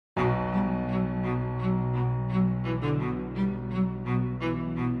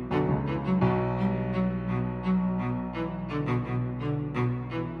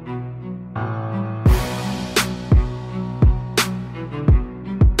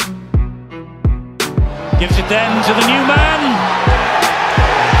Gives it then to the new man.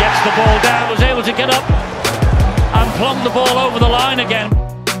 Gets the ball down, was able to get up and plumb the ball over the line again.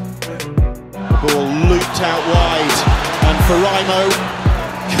 Ball looped out wide, and Faraimo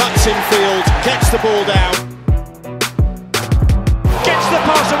cuts in field, gets the ball down. Gets the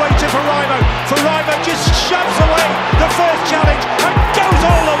pass away to Faraimo. Faraimo just shoves away the first challenge and goes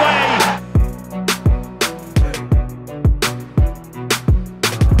all the way.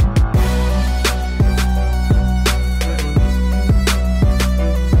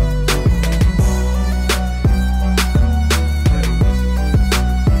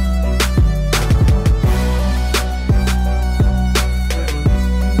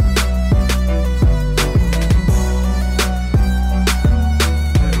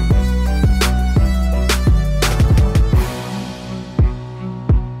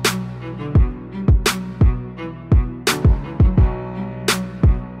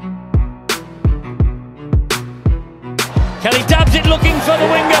 Kelly dabs it looking for the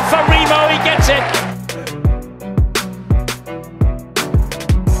winger, Faraimo, he gets it.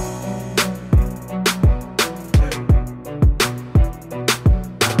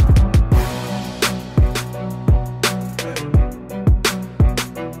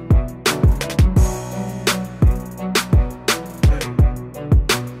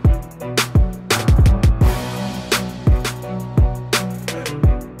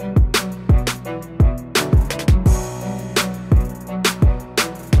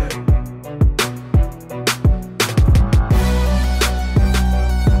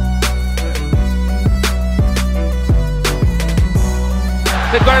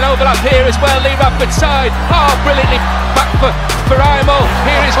 They've got an overlap here as well, Lee Radford side. Oh, brilliantly back for Faraimo.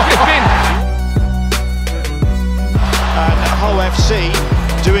 Here is Griffin. And Hull FC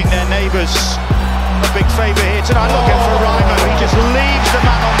doing their neighbours a big favour here tonight. Look at Faraimo, he just leaves the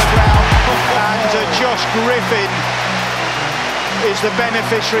man on the ground. And Josh Griffin is the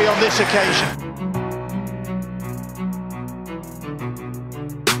beneficiary on this occasion.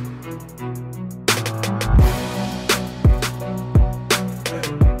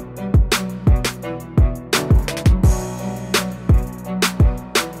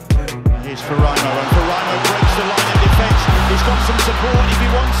 Here's Faraimo, and Faraimo breaks the line of defence. He's got some support if he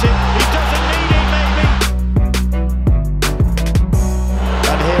wants it. He doesn't need it, maybe.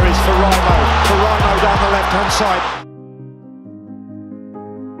 And here is Faraimo. Faraimo down the left-hand side.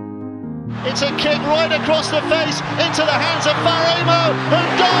 It's a kick right across the face into the hands of Faraimo, who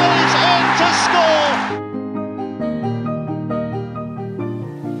dives in to score.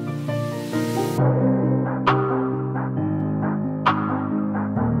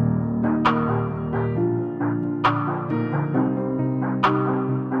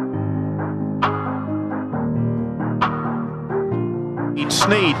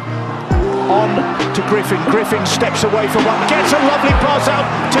 Sneed on to Griffin. Griffin steps away from one, gets a lovely pass out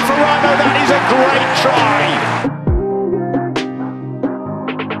to Faraimo. That is a great try.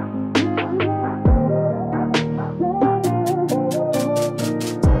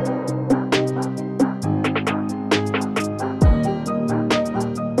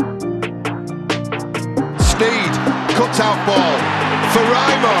 Sneed, cut out ball.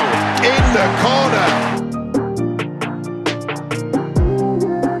 Faraimo in the corner.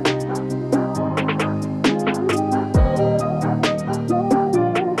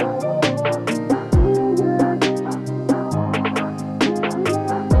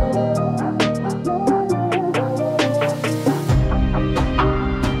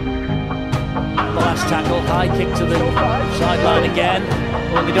 Tackle, high kick to the sideline again.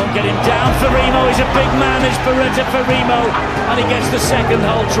 Well, they don't get him down. Faraimo is a big man, is Bureta Faraimo, and he gets the second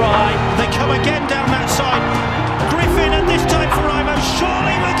whole try. They come again down that side. Griffin, and this time Faraimo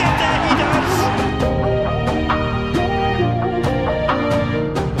surely will get there. He does.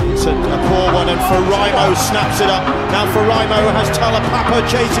 It's a poor one, and Faraimo snaps it up. Now Faraimo has Talapapa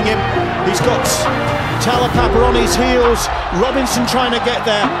chasing him. He's got Talapapa on his heels. Robinson trying to get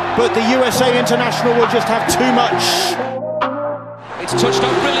there, but the USA international will just have too much. It's touched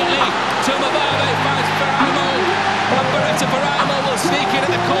up brilliantly. Tumabale finds Faraimo. And Bureta Faraimo will sneak in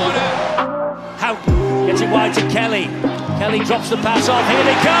at the corner. Houghton gets it wide to Kelly. Kelly drops the pass off. Here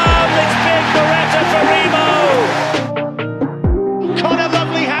they come. It's big Bureta Faraimo. Connor,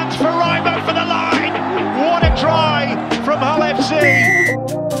 lovely hands. Faraimo for the line. What a try from Hull FC.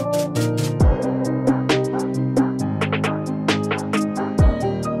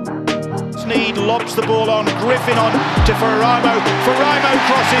 Sneed lobs the ball on, Griffin on to Faraimo. Faraimo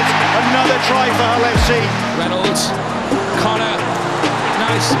crosses, another try for Hull FC. Reynolds, Connor,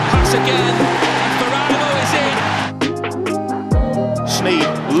 nice pass again. Faraimo is in. Sneed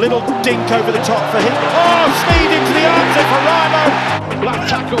Little dink over the top for him. Oh, Sneed into the arms of Faraimo. Black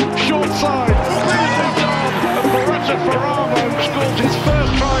tackle, short side, beautifully done, and Bureta Faraimo scores his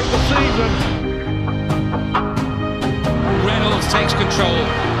first try of the season. Reynolds takes control.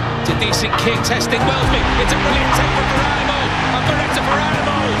 It's a decent kick, testing Wellesby. It's a brilliant take for Faraimo, and Bureta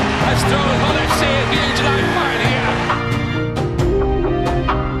Faraimo has thrown Hull FC a huge line.